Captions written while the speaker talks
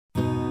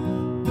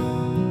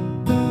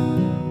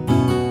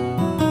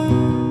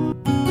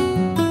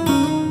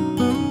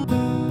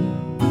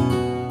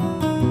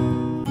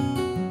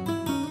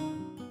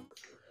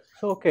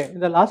okay, in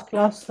the last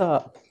class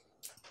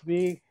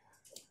we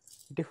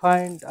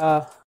defined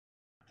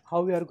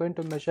how we are going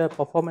to measure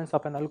performance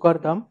of an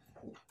algorithm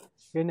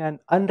in an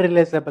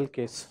unrealizable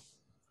case.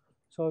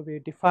 So we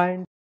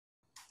defined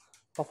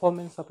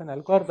performance of an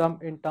algorithm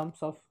in terms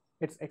of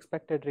its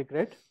expected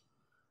regret,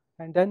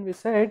 and then we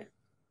said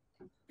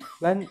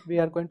when we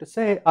are going to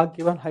say a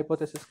given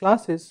hypothesis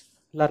class is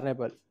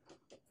learnable,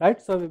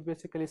 right? So we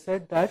basically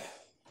said that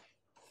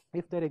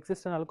if there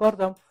exists an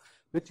algorithm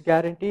which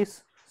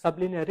guarantees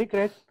sublinear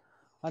regret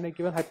on a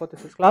given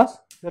hypothesis class,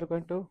 we are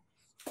going to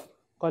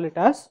call it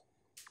as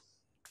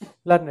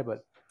learnable,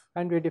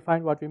 and we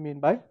defined what we mean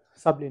by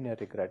sublinear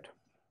regret.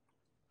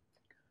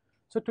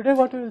 So today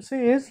what we will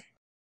see is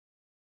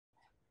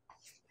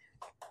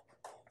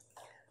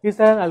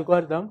there an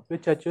algorithm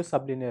which achieves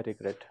sublinear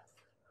regret.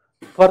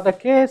 For the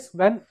case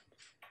when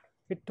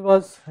it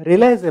was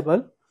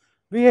realizable,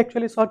 we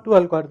actually saw two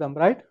algorithms,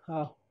 right?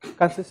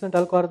 Consistent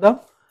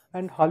algorithm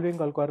and halving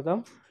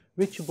algorithm,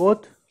 which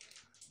both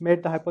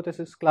made the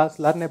hypothesis class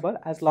learnable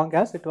as long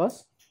as it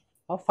was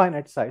of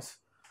finite size.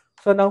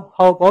 So now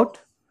how about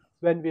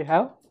when we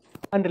have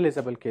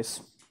unrealizable case?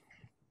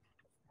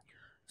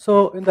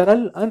 So in the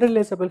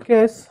unrealizable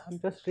case, I'm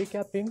just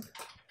recapping.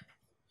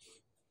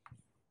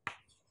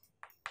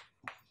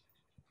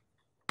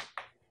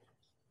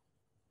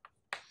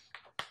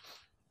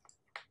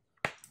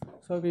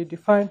 So we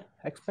define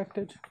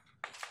expected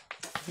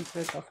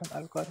regret of an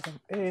algorithm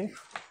A,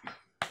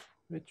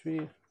 which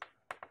we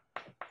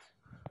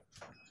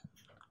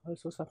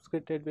also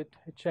subscripted with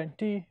h and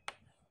t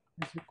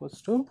is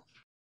equals to,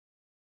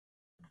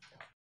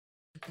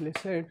 basically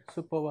said,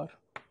 soup over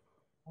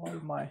all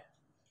my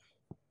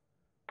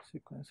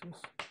sequences.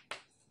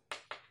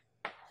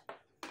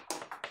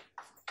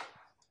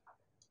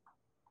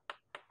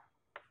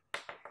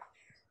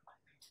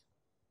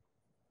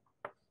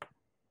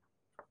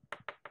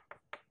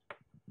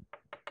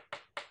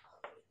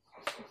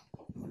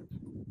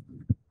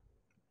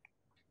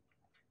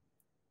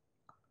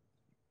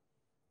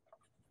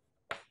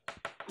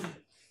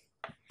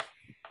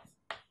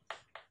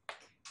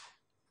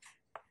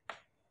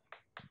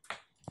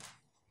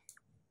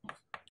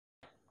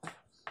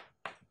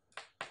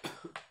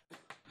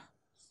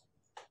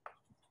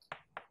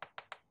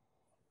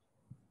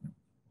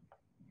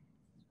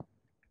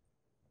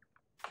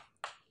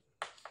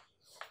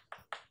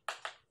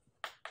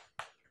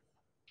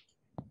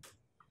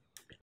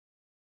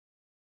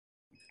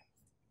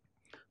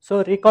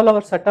 So recall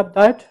our setup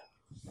that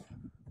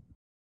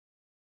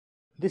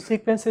this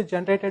sequence is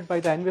generated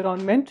by the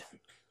environment,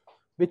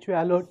 which we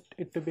allowed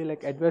it to be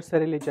like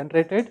adversarially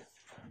generated.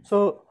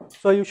 So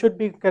you should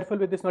be careful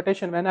with this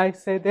notation. When I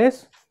say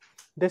this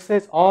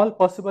is all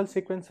possible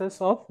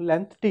sequences of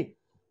length t.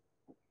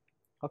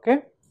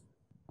 Okay.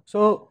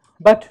 So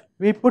but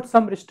we put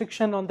some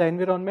restriction on the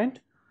environment.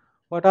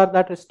 What are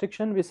that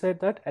restriction? We said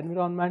that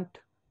environment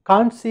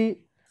can't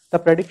see the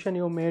prediction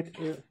you made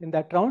in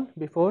that round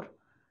before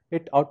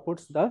it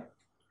outputs the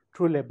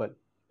true label,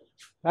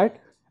 right?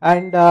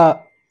 And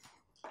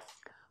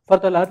for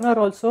the learner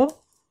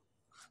also,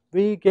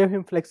 we gave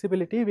him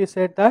flexibility. We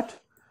said that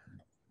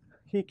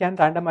he can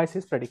randomize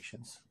his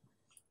predictions,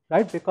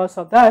 right? Because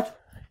of that,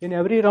 in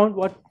every round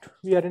what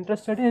we are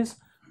interested in is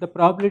the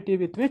probability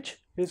with which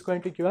he is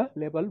going to give a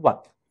label 1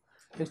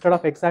 instead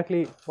of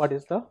exactly what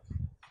is the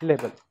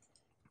label.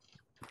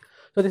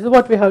 So this is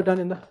what we have done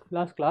in the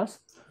last class.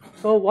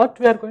 So what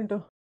we are going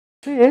to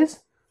see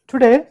is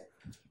today,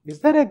 is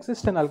there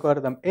exists an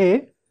algorithm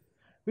A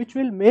which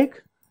will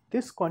make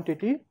this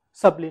quantity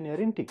sublinear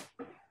in T.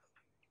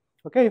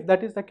 Okay, if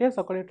that is the case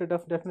according to the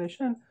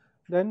definition,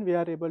 then we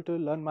are able to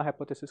learn my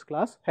hypothesis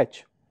class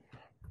H.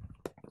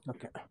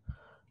 Okay,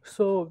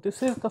 so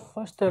this is the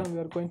first theorem we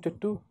are going to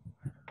do.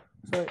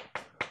 So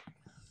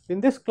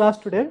in this class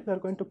today, we are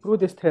going to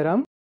prove this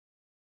theorem.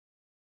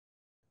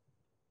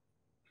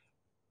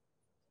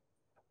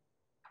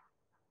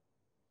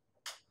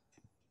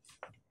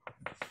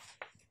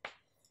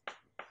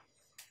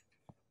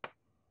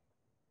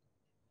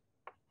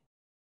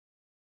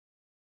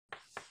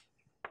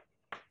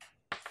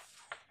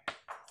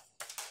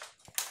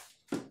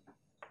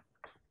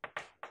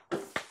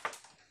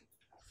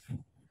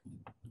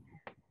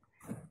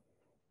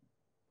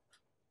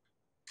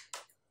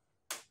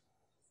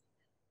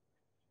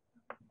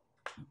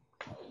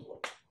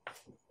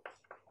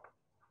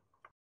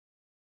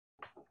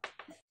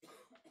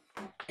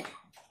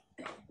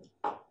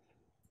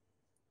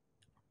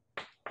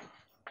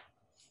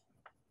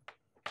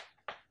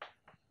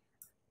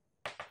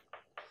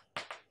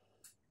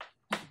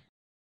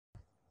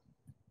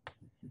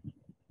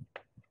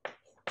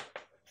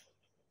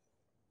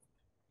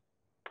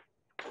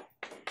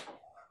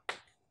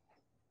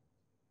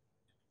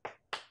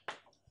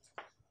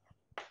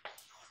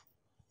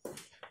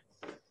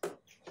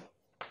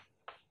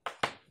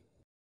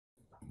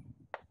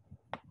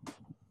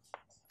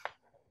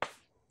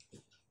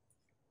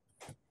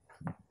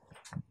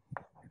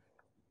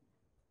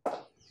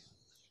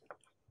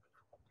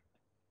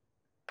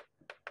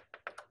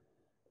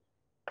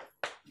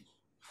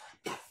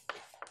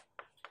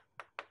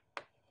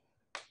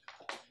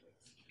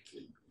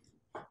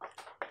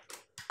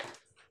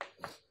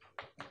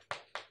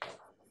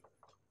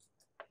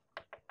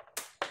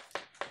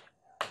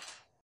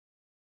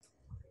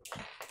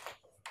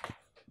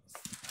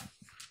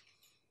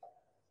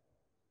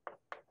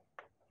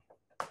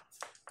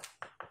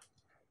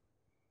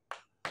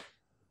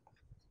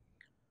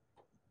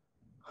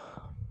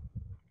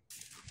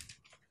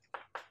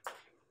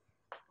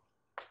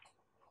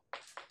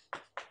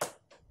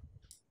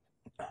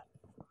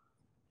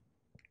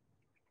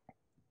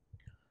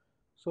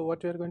 So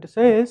what we are going to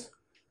say is,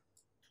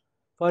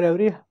 for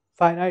every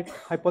finite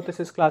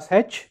hypothesis class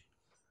H,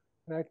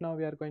 right now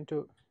we are going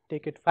to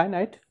take it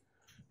finite,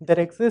 there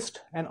exists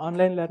an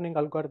online learning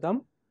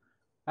algorithm,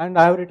 and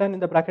I have written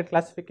in the bracket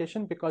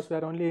classification because we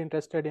are only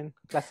interested in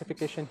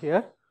classification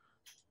here,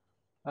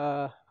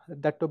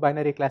 that to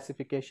binary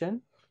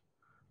classification,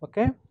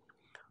 okay,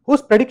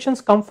 whose predictions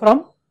come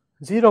from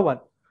 0, 1.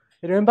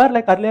 Remember,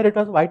 like earlier it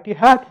was YT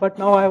hat, but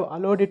now I have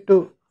allowed it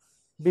to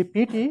be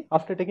PT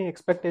after taking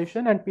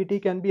expectation, and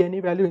PT can be any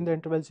value in the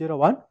interval 0,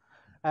 1,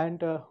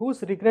 and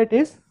whose regret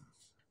is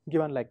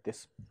given like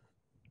this.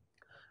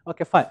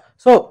 Okay, fine.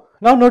 So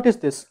now notice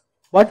this.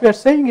 What we are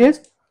saying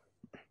is,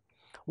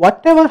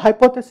 whatever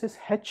hypothesis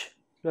H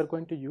you are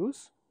going to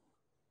use,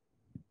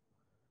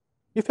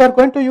 if you are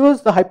going to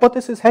use the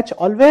hypothesis H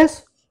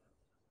always,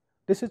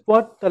 this is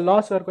what the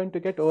loss you are going to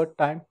get over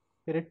time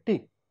period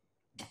T.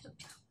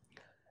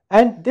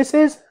 And this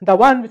is the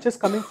one which is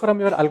coming from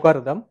your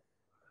algorithm,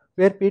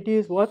 where PT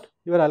is what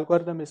your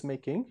algorithm is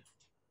making.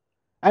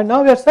 And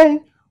now we are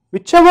saying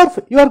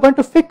whichever you are going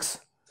to fix.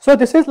 So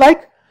this is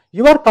like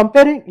you are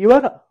comparing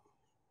your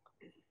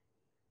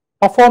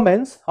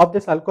performance of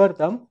this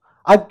algorithm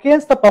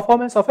against the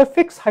performance of a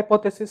fixed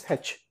hypothesis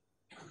H.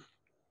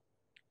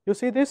 You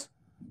see this?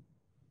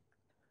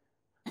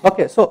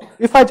 Okay, so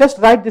if I just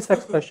write this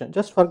expression,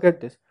 just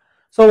forget this.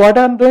 So what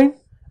I am doing,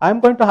 I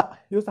am going to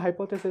use the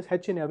hypothesis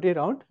H in every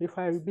round. If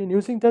I have been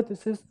using that,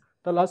 this is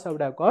the loss I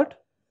would have got.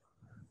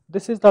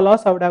 This is the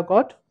loss I would have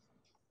got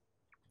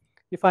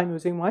if I am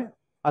using my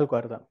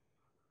algorithm.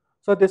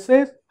 So this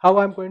is how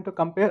I am going to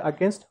compare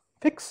against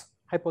fixed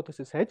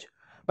hypothesis H.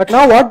 But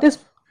now what this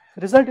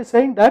result is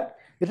saying, that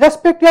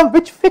irrespective of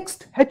which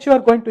fixed H you are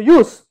going to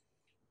use,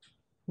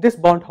 this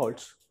bound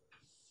holds,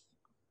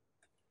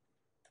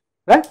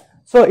 right?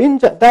 So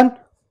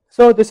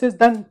this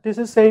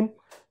is same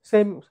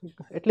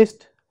at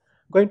least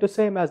going to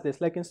same as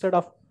this, like instead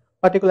of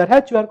particular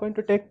H you are going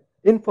to take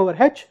inf over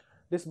H,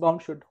 this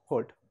bound should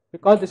hold,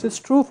 because this is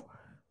true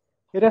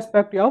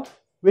irrespective of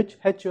which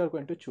H you are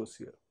going to choose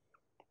here.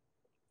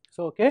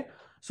 So okay,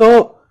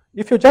 so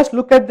if you just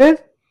look at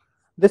this,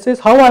 this is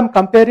how I am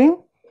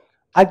comparing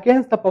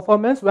against the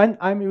performance when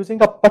I am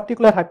using a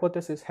particular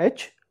hypothesis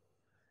H.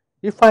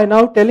 If I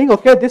now telling,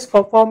 okay, this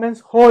performance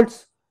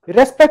holds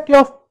irrespective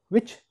of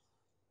which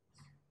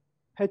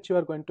H you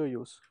are going to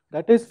use,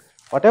 that is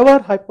whatever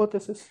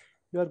hypothesis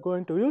you are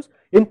going to use,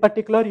 in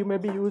particular you may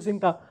be using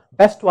the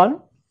best one,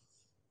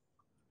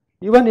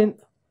 even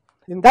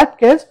in that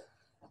case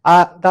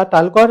that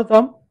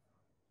algorithm,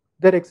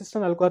 there exists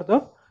an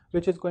algorithm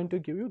which is going to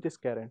give you this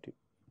guarantee.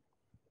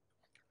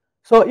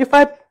 So if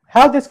I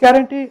have this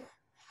guarantee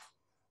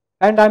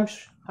and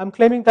I'm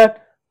claiming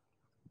that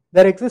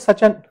there exists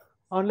such an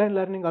online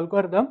learning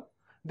algorithm,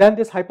 then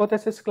this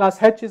hypothesis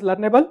class H is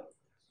learnable,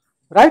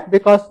 right?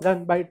 Because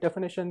then by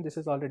definition this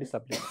is already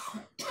sublime.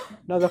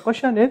 Now the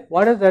question is,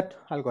 what is that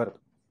algorithm?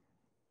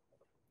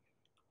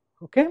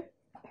 Okay,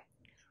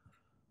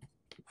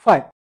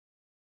 fine.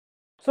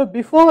 So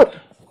before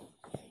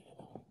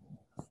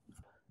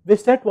we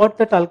set what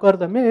that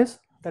algorithm is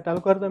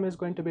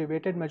going to be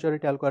weighted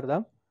majority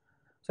algorithm.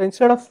 So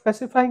instead of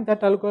specifying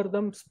that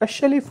algorithm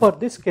specially for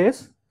this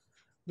case,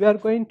 we are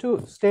going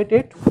to state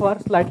it for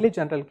slightly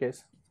general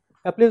case.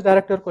 Please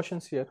direct your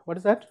questions here. What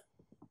is that?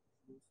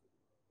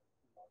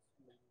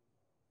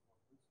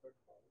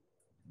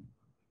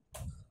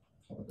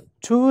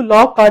 To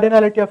log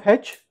cardinality of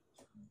H,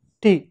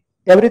 T,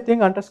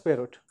 everything under square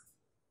root.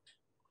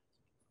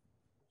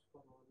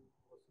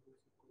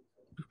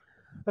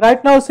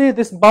 Right now see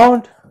this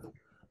bound,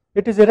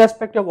 it is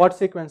irrespective of what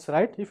sequence,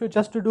 right? If you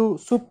just to do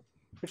sup,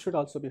 it should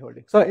also be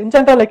holding. So in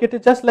general, like it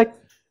is just like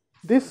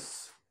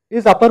this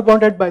is upper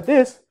bounded by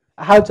this,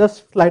 I have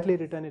just slightly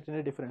written it in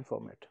a different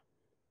format.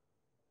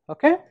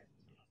 Okay.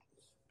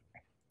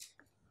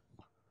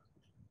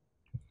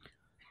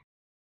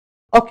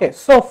 Okay,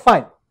 so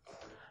fine.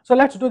 So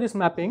let's do this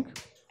mapping.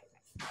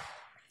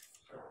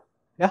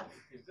 Yeah.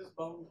 Is this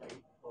bound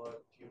or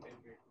you can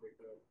get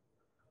better?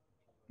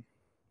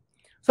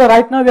 So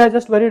right now we are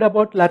just worried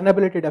about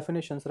learnability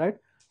definitions, right?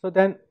 So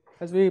then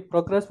as we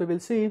progress, we will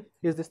see,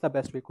 is this the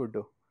best we could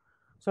do?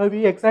 So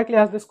we exactly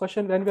ask this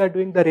question when we are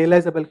doing the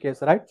realizable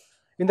case, right?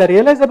 In the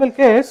realizable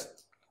case,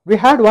 we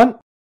had one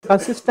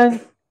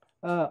consistent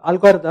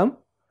algorithm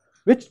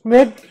which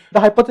made the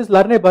hypothesis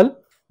learnable,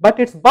 but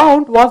its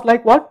bound was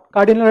like what?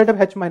 Cardinal rate of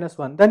H minus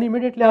 1. Then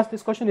immediately ask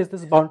this question, is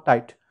this bound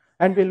tight?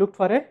 And we looked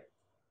for a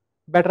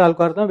better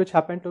algorithm which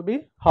happened to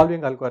be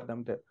halving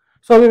algorithm there.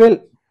 So we will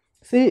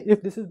see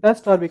if this is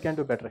best or we can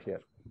do better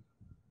here.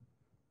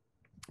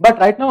 But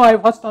right now I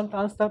first want to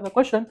answer the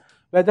question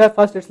whether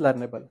first it's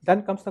learnable.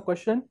 Then comes the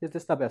question, is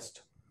this the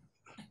best?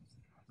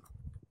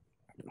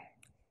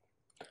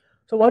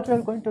 So what we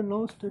are going to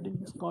now study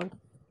is called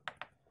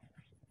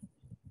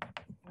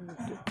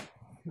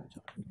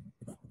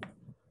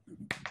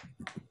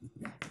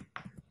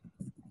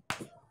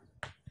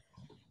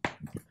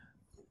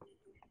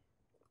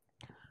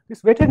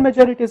this weighted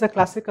majority is a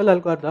classical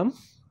algorithm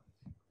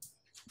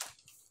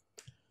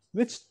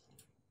which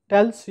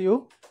tells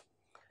you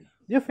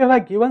if you have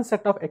a given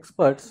set of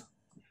experts,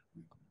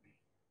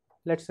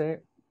 let's say,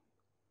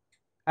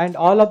 and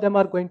all of them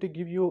are going to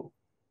give you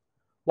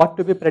what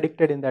to be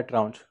predicted in that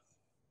round.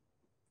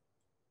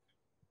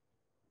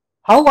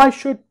 How I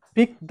should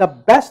pick the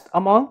best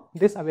among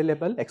these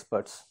available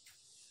experts.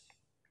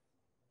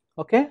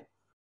 Okay.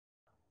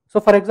 So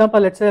for example,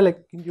 let's say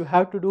like you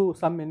have to do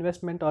some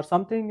investment or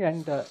something,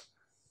 and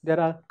there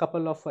are a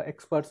couple of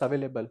experts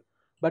available,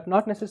 but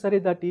not necessary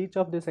that each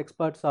of these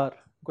experts are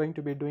going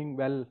to be doing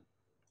well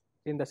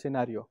in the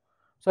scenario.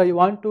 So you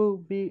want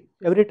to be,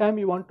 every time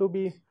you want to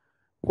be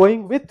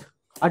going with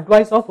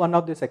advice of one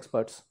of these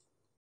experts.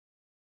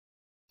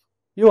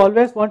 You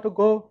always want to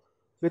go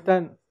with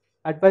an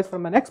advice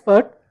from an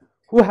expert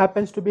who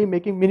happens to be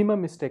making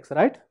minimum mistakes,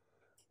 right?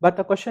 But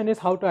the question is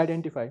how to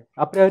identify.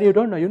 A priori you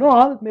don't know. You know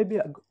all maybe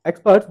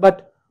experts,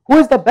 but who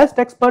is the best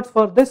experts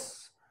for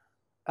this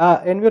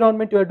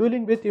environment you are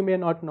dealing with, you may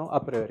not know a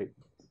priori.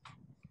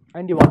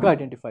 And you want to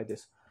identify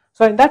this.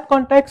 So in that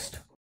context,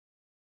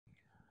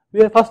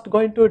 we are first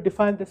going to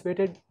define this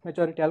weighted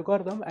majority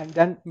algorithm and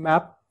then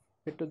map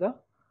it to the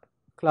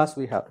class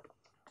we have.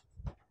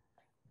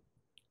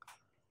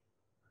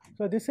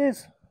 So this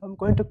is, I'm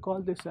going to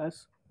call this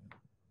as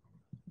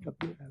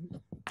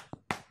WM.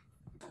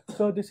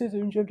 So this is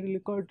usually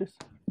called this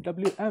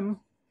WM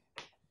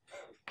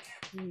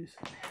is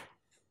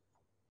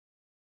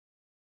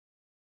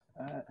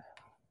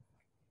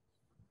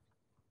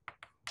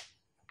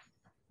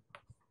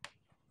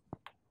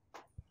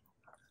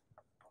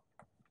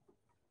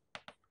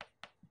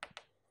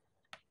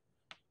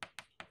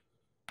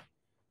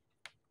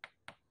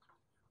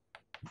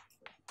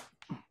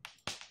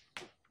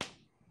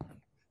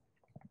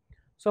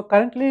so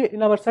currently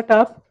in our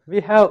setup we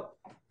have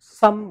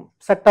some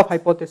set of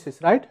hypotheses,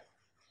 right?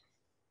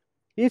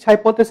 Each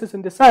hypothesis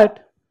in the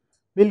set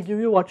will give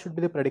you what should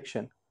be the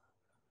prediction.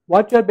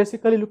 What you are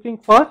basically looking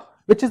for,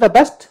 which is the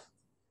best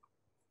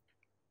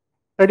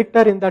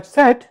predictor in that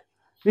set,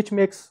 which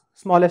makes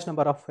smallest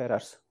number of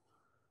errors.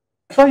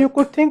 So you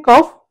could think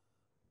of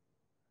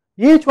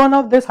each one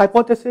of these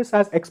hypotheses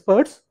as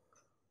experts,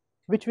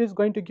 which is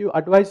going to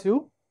advise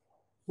you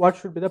what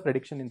should be the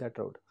prediction in that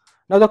route.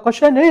 Now the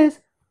question is,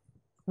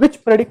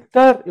 which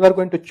predictor you are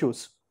going to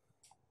choose?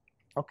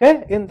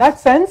 Okay, in that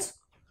sense,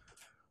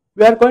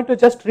 we are going to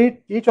just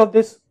treat each of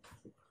these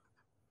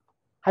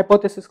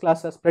hypothesis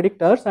class as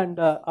predictors and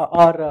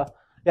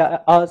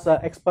as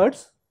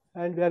experts,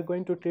 and we are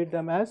going to treat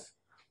them as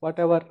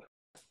whatever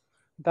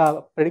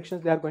the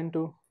predictions they are going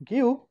to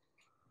give,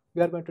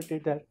 we are going to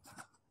treat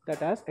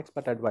that as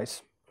expert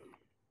advice.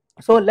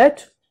 So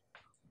let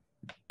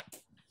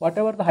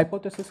whatever the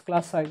hypothesis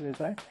class size is,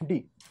 right,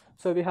 D.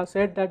 So we have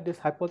said that this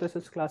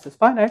hypothesis class is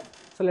finite,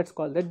 so let's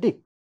call that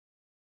D.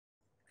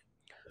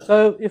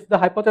 So if the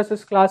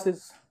hypothesis class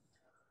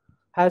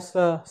has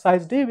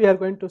size D, we are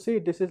going to see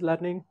this is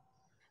learning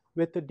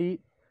with the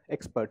D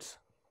experts.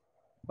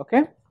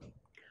 Okay.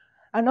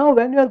 And now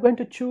when you are going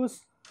to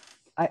choose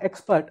an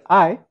expert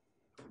I,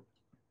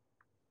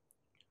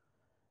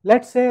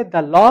 let's say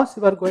the loss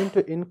you are going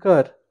to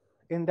incur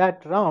in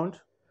that round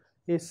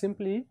is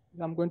simply,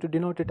 I'm going to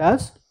denote it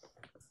as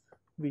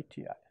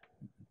VTI.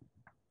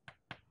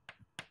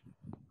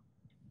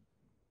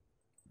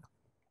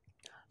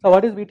 So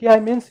what is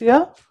VTI means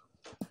here?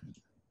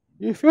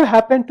 If you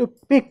happen to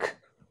pick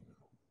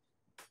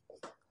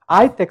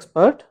ith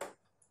expert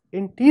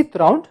in tth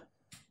round,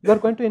 you are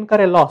going to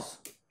incur a loss.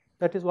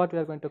 That is what we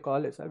are going to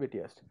call as a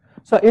VTS.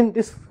 So in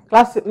this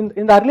class, in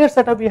the earlier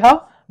setup we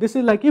have, this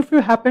is like if you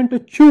happen to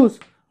choose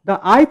the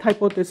ith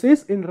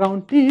hypothesis in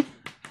round T,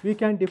 we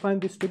can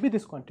define this to be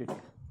this quantity.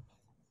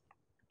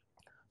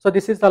 So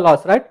this is the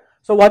loss, right?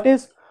 So what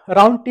is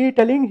round T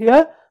telling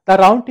here? The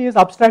round T is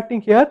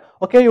abstracting here.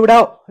 Okay, you would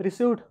have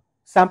received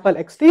sample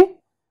xt,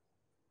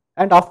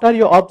 and after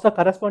you observe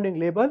the corresponding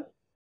label,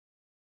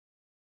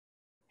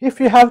 if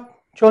you have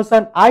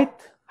chosen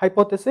ith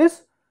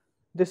hypothesis,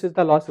 this is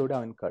the loss you would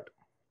have incurred.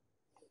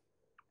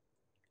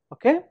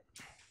 Okay,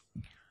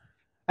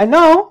 and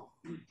now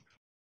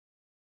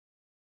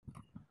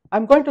I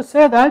am going to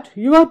say that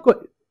you are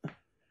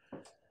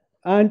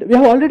and we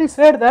have already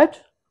said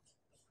that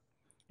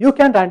you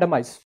can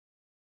randomize,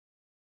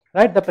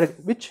 right,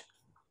 which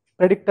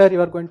predictor you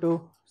are going to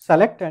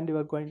select and you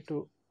are going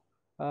to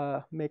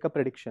make a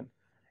prediction.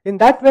 In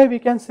that way we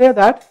can say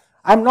that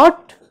I am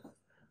not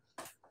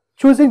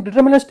choosing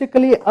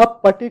deterministically a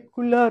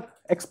particular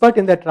expert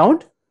in that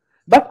round,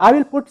 but I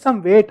will put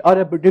some weight or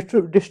a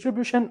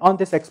distribution on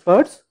these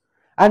experts,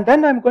 and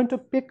then I am going to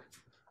pick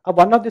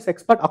one of these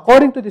experts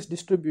according to this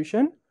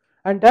distribution,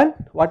 and then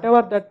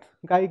whatever that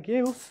guy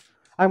gives,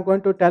 I am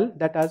going to tell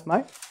that as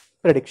my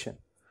prediction.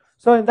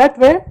 So in that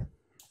way,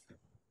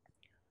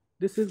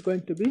 this is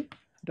going to be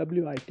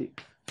WIT.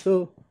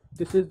 So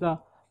this is the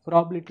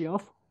probability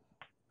of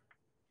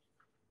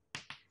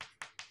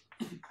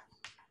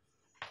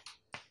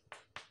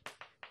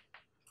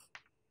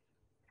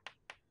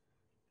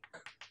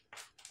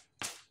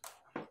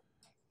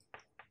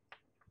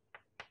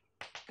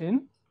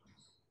in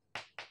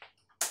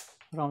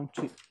round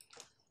 3.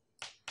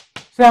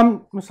 So I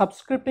am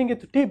subscripting it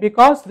to t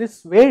because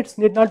these weights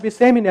need not be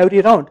same in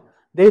every round,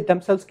 they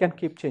themselves can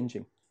keep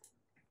changing.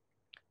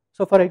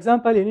 So for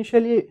example,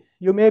 initially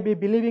you may be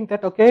believing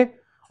that okay,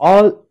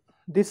 all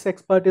this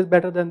expert is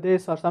better than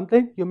this or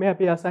something, you may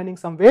be assigning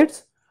some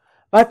weights,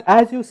 but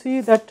as you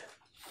see that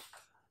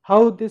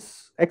how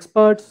these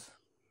experts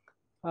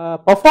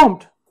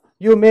performed,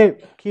 you may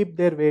keep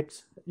their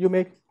weights, you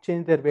may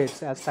change their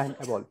weights as time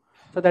evolves.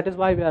 So that is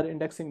why we are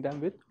indexing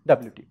them with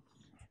WT.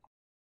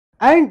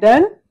 And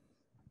then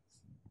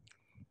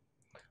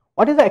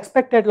what is the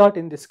expected lot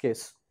in this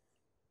case?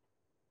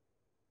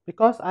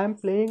 Because I am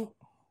playing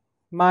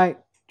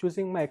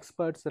choosing my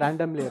experts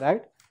randomly,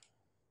 right?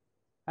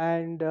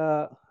 And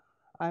I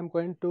am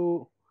going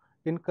to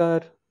incur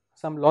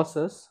some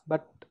losses,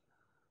 but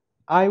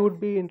I would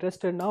be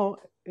interested now,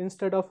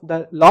 instead of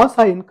the loss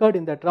I incurred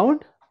in that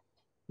round,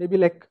 maybe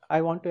like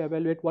I want to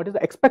evaluate what is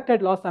the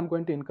expected loss I am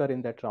going to incur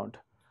in that round.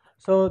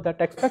 So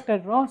that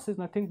expected loss is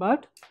nothing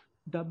but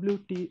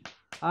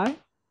WTI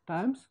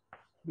times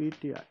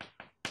VTI,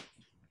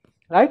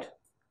 right?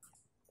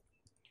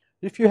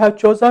 If you have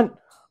chosen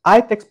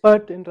ith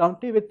expert in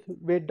round T with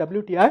weight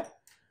WTI,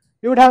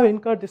 you would have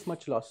incurred this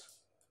much loss.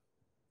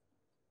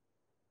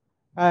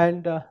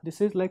 And this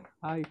is like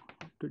I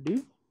to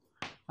D,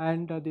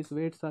 and these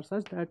weights are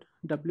such that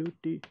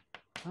WTI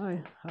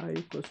I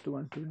equals to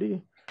 1 to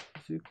D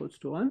is equals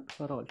to 1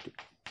 for all T.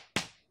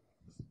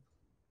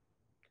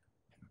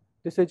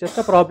 This is just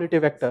a probability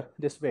vector,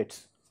 this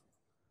weights,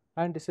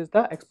 and this is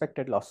the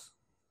expected loss.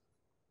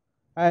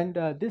 And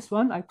this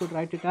one I could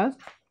write it as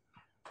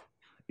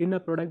inner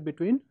product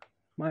between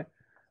my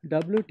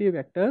WT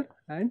vector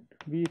and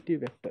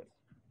VT vector.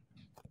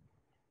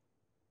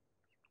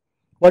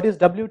 What is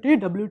WT?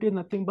 WT is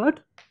nothing but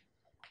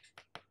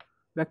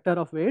vector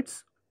of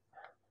weights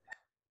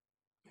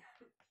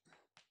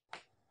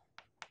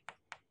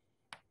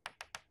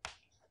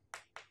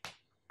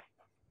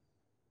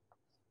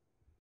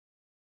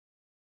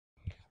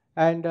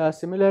and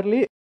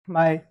similarly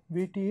my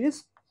VT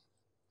is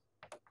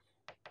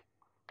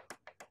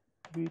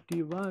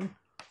VT1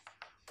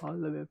 all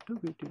the way up to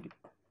VTD.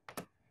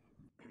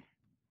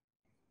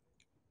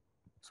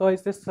 So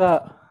is this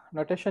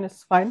notation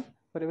is fine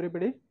for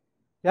everybody?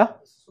 Yeah?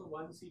 So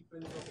one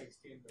sequence of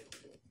XT and YT.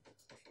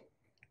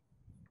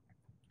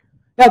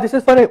 Yeah, this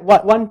is for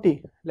one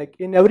T. Like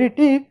in every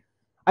T,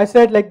 I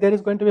said like there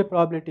is going to be a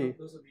probability.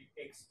 So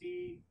the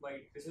XT, Y,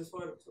 this is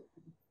for, so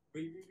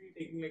will we be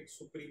taking like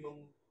supremum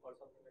or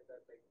something like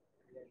that? Like,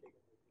 we are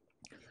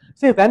taking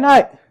See, when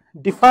I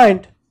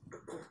defined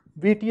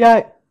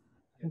VTI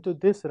into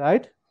this,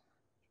 right,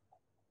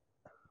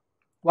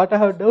 what I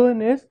have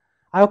done is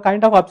I have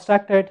kind of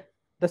abstracted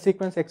the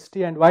sequence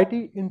XT and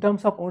YT in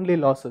terms of only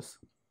losses.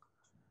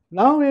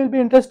 Now we will be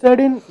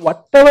interested in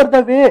whatever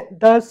the way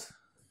this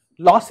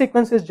loss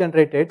sequence is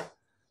generated.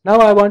 Now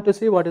I want to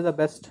see what is the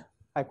best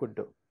I could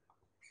do.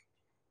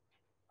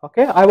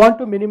 Okay, I want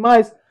to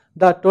minimize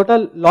the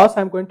total loss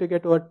I am going to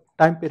get over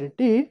time period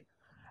T,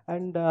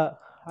 and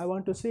I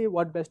want to see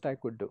what best I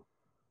could do.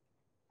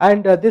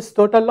 And this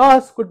total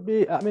loss could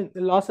be, I mean,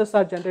 the losses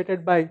are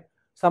generated by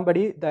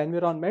somebody, the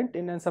environment,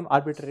 in some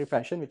arbitrary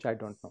fashion, which I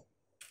don't know.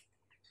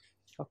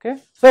 Okay,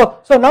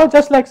 so now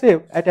just like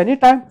say at any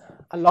time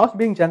a loss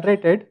being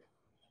generated,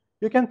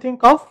 you can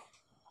think of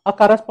a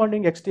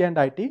corresponding XT and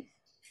IT.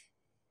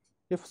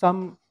 If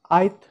some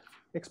ith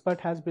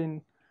expert has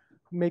been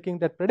making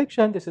that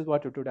prediction, this is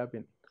what it would have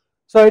been.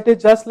 So it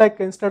is just like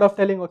instead of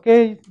telling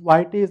okay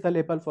YT is the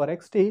label for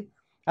XT,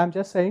 I am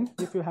just saying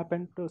if you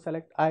happen to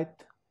select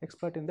ith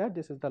expert in that,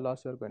 this is the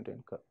loss you are going to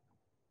incur.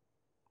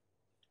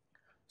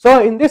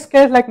 So in this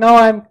case, like now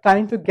I am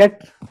trying to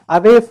get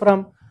away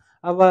from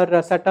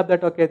our setup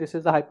that okay, this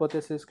is the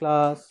hypothesis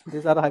class,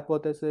 these are the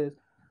hypotheses,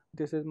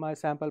 this is my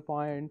sample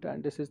point,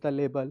 and this is the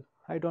label.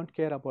 I don't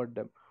care about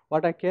them.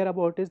 What I care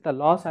about is the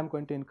loss I am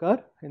going to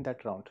incur in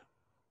that round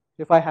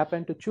if I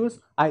happen to choose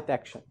ith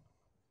action.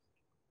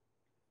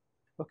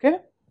 Okay.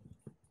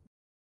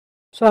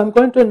 So I am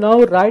going to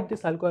now write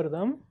this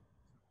algorithm.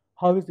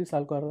 How is this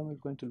algorithm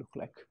going to look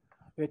like?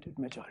 Weighted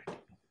majority.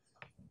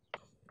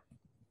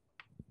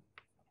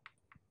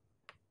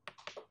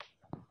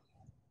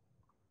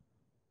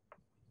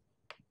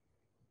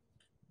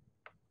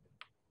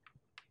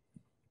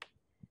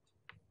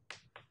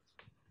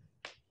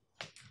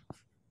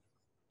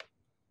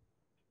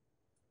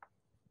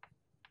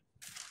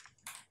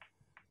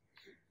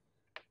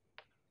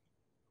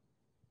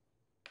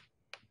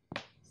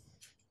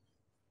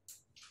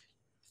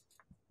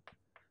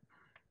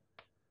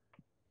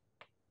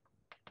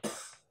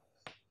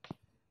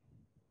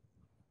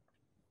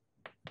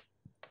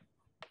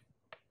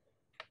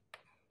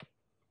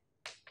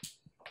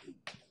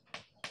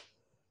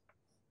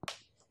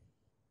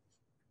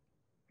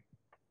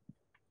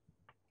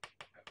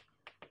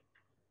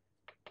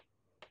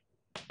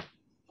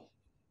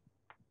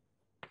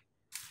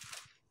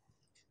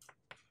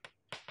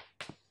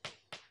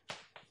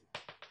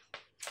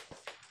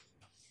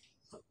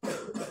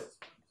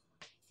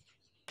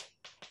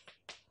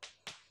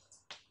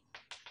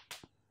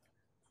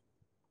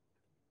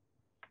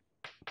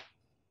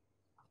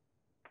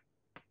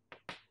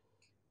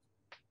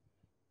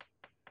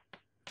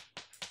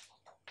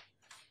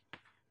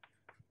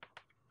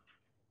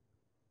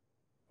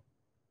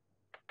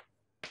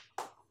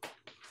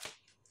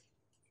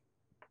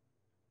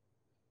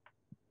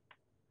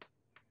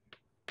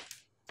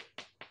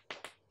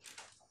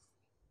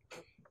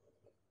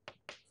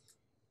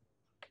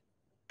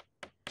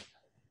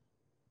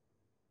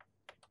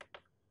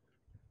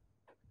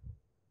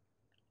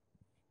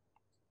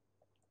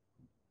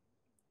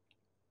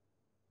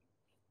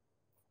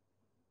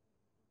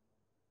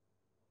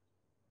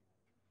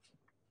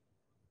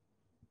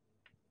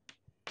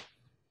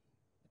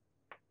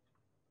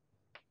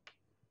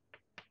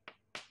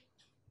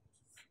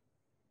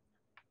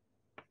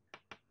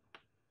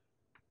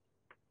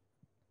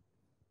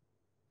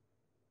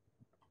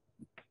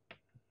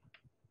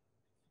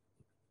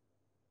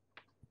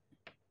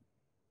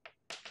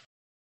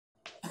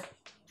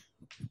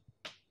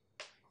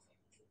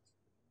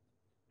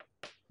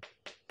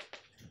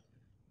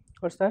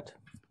 What's that?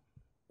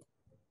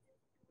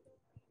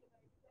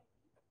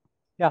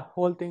 Yeah,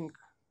 whole thing.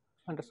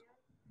 Understood.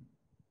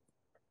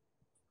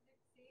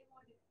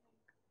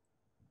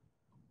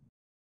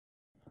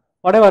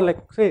 Whatever,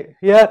 like say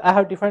here I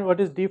have defined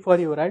what is d for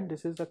you, right?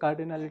 This is the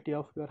cardinality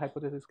of your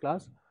hypothesis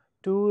class.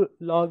 2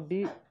 log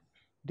d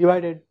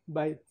divided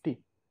by t,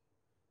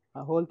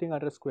 a whole thing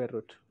under square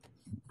root.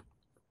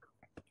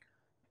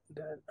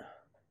 Then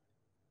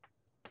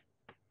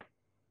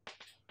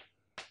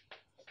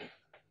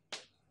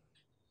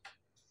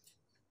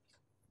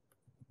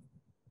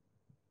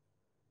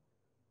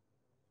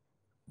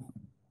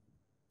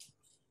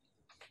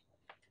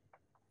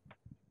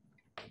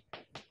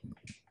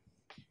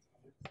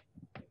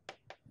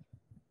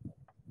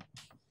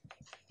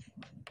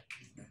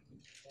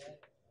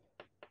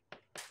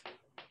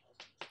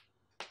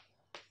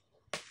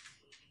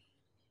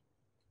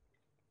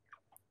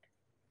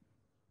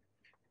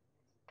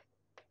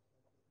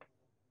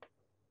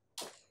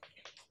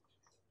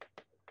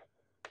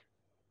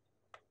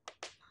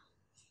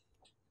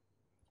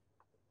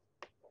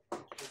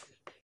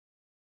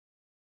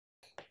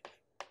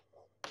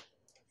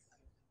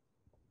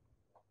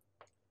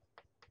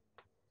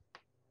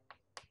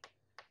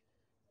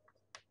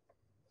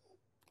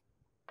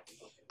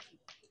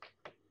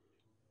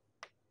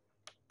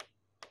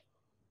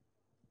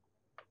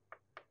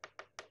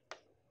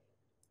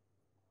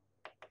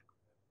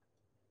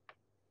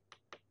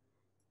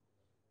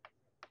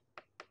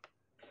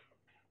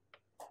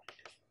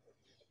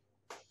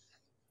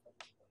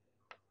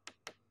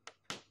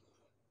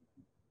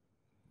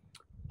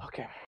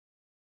okay.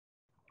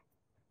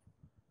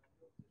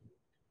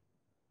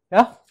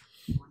 Yeah.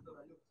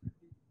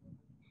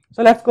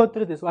 So let's go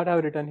through this, what I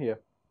have written here.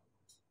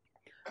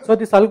 So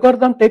this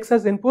algorithm takes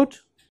as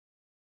input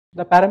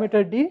the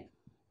parameter d,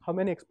 how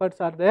many experts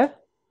are there,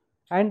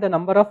 and the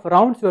number of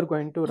rounds you are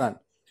going to run.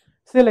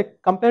 See, like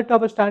compared to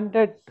our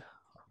standard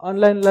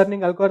online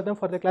learning algorithm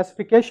for the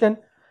classification,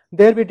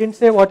 there we didn't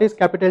say what is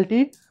capital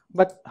T,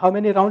 but how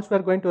many rounds we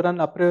are going to run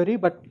a priori.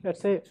 But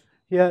let's say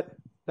here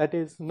that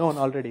is known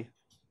already.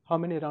 How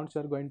many rounds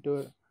you are going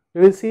to,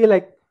 we will see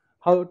like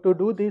how to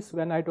do this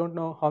when I don't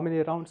know how many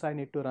rounds I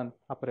need to run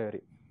a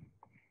priori.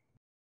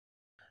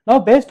 Now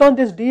based on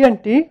this d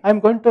and t, I am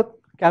going to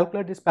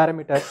calculate this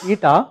parameter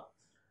eta,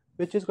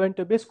 which is going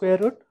to be square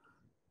root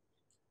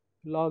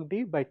log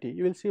d by t.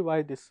 You will see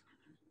why this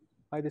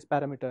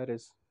parameter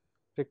is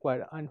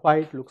required and why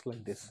it looks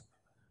like this.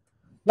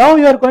 Now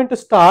you are going to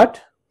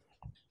start,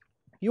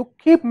 you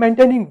keep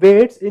maintaining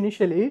weights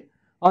initially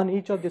on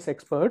each of these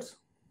experts.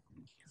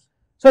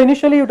 So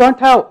initially you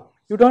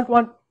don't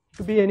want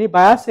to be any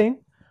biasing,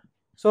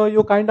 so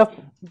you kind of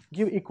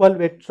give equal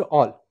weight to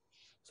all.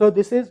 So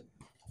this is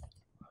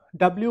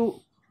W.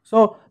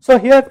 So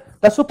here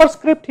the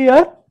superscript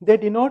here, they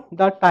denote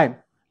the time.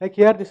 Like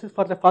here this is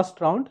for the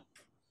first round,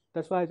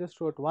 that's why I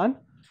just wrote 1,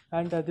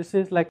 and this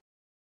is like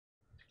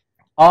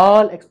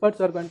all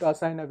experts are going to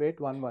assign a weight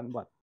 1, 1,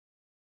 1.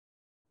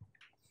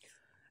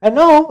 And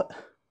now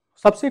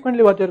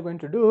subsequently what you are going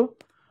to do,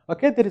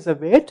 okay, there is a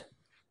weight.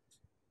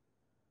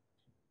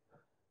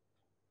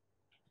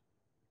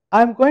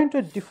 I am going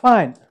to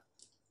define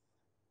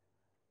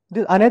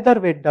this another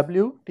weight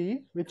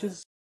Wt, which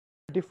is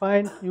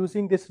defined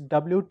using this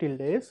W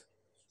tildes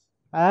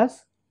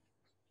as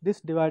this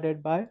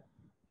divided by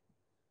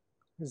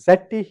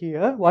Zt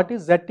here. What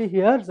is Zt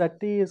here?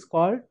 Zt is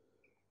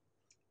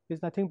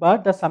nothing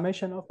but the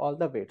summation of all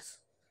the weights.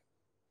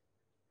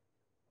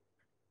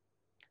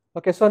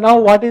 Okay, so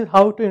now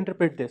how to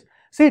interpret this?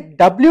 See,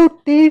 W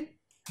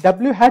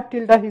hat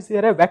tilde is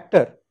here a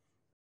vector,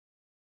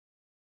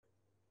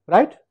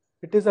 right?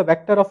 It is a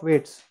vector of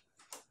weights.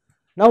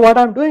 Now what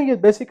I am doing is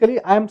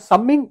basically I am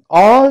summing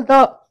all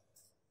the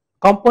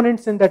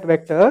components in that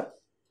vector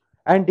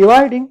and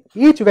dividing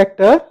each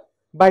vector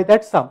by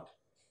that sum.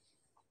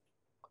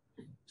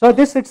 So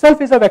this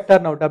itself is a vector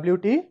now,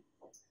 Wt.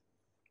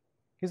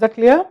 Is that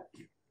clear?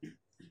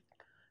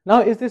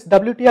 Now is this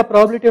Wt a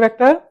probability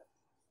vector?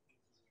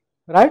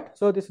 Right?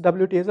 So this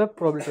Wt is a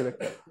probability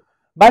vector.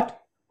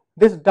 But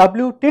this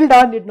W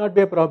tilde need not be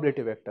a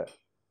probability vector.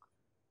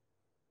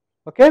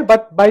 Okay,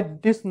 but by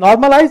this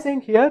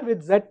normalizing here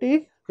with Zt,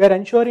 we are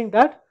ensuring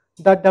that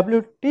the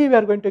Wt we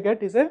are going to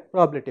get is a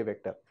probability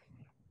vector.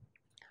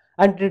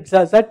 And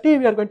Zt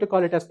we are going to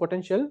call it as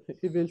potential,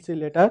 we will see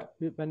later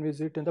when we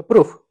see it in the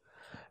proof.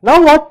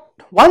 Now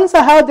once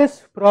I have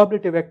this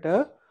probability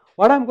vector,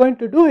 what I am going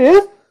to do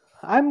is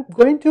I am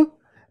going to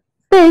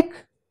pick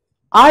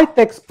ith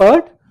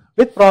expert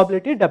with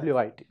probability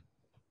Wit,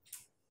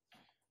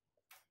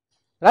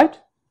 right?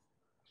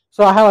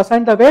 So I have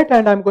assigned the weight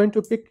and I am going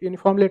to pick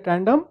uniformly at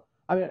random,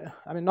 I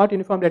mean not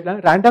uniformly at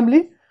random,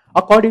 randomly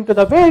according to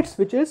the weights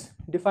which is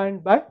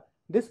defined by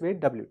this weight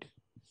Wt.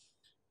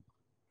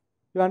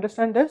 You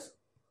understand this?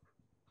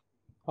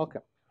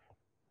 Okay.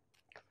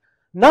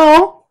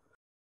 Now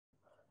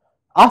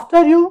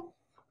after you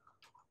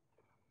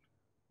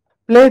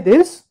play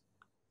this,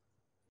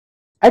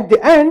 at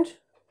the end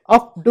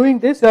of doing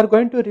this you are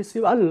going to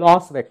receive a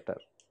loss vector.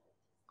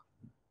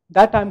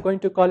 that I am going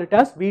to call it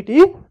as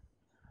Vt,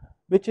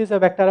 which is a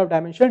vector of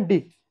dimension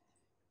d.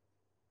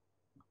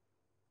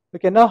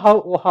 Okay, now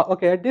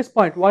okay, at this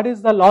point, what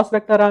is the loss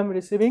vector I am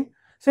receiving?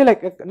 See,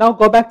 like now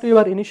go back to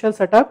your initial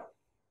setup.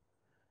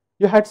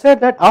 You had said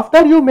that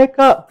after you make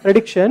a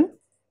prediction,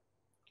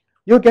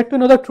 you get to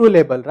know the true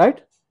label,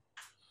 right?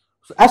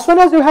 So as soon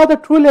as you have the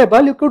true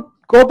label, you could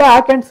go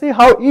back and see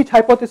how each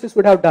hypothesis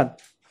would have done.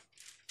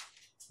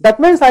 That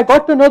means I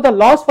got to know the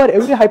loss for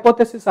every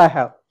hypothesis I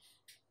have.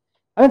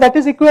 I mean, that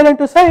is equivalent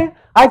to saying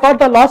I got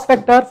the loss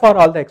vector for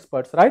all the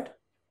experts, right?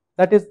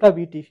 That is the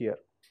Vt here.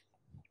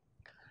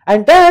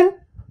 And then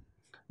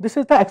this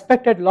is the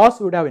expected loss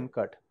you would have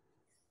incurred.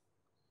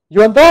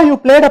 Even though you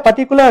played a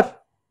particular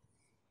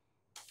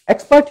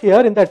expert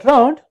here in that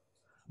round,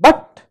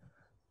 but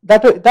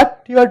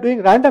that you are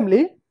doing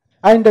randomly,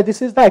 and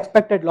this is the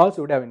expected loss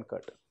you would have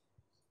incurred.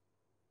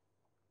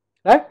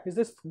 Right?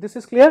 This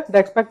is clear? The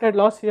expected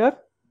loss here,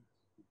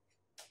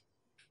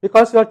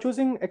 because you are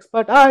choosing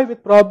expert I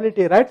with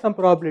probability, right? Some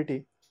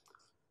probability.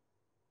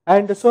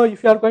 And so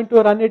if you are going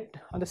to run it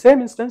on the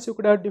same instance, you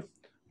could have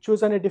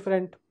chosen a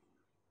different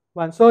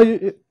one. So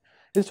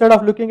instead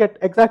of looking at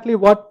exactly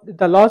what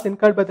the loss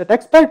incurred by that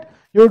expert,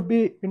 you would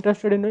be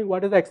interested in knowing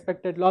what is the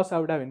expected loss I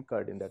would have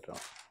incurred in that round.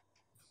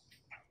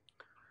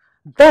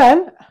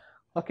 Then,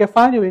 okay,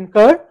 fine, you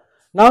incurred.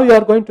 Now you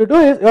are going to do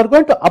is you are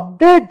going to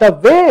update the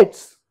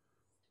weights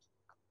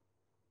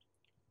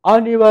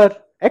on your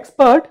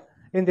expert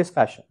in this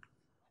fashion.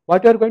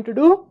 What you are going to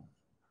do?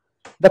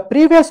 The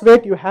previous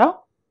weight you have,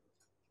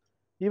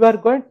 you are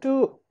going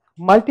to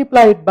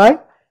multiply it by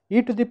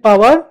e to the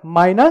power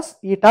minus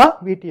eta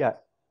Vti.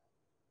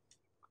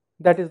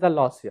 That is the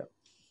loss here.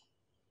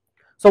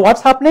 So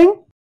what's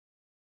happening?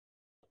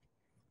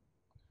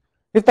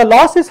 If the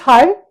loss is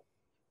high,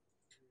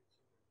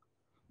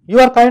 you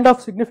are kind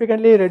of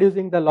significantly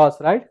reducing the loss,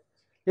 right?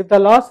 If the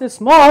loss is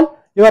small,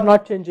 you are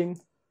not changing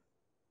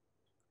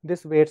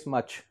this weights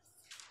much.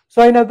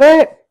 So in a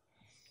way,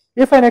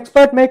 if an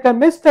expert make a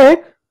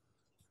mistake,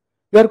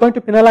 you are going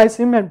to penalize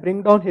him and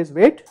bring down his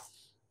weight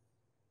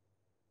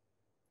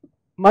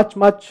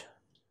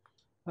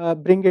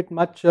bring it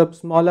much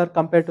smaller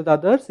compared to the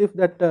others. If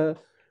that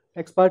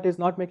expert is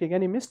not making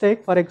any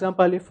mistake, for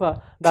example, if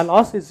the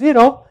loss is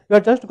 0, you are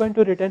just going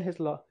to retain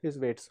his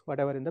weights,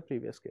 whatever in the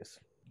previous case.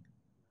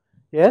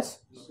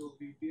 Yes? So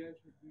VTI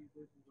should be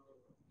equal to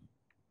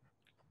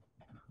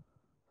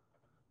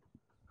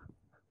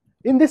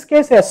the... In this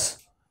case, yes.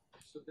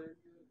 So then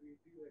your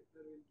VT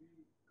vector will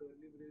be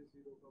curly brace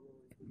 0, 1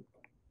 to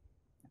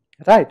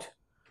 5. Right.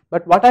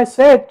 But what I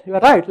said, you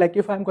are right. Like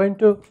if I am going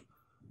to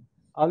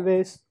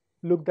always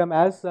look them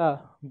as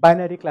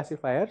binary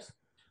classifiers,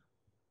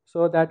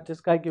 so that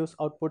this guy gives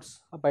outputs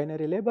a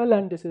binary label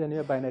and this is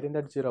anyway binary in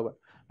that 0, 1.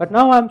 But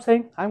now I am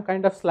saying I am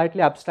kind of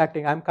slightly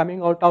abstracting. I am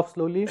coming out of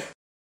slowly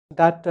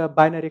that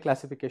binary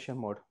classification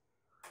mode.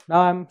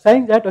 Now I am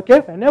saying that okay,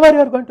 whenever you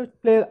are going to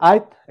play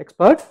ith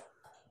expert,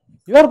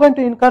 you are going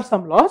to incur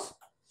some loss.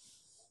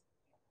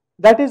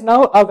 That is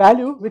now a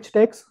value which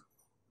takes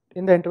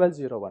in the interval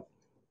 0, 1.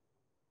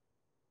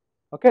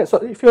 Okay, so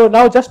if you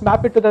now just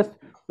map it to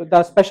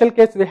the special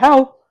case we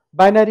have,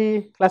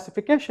 binary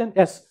classification,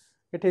 yes,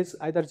 it is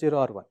either 0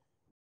 or 1.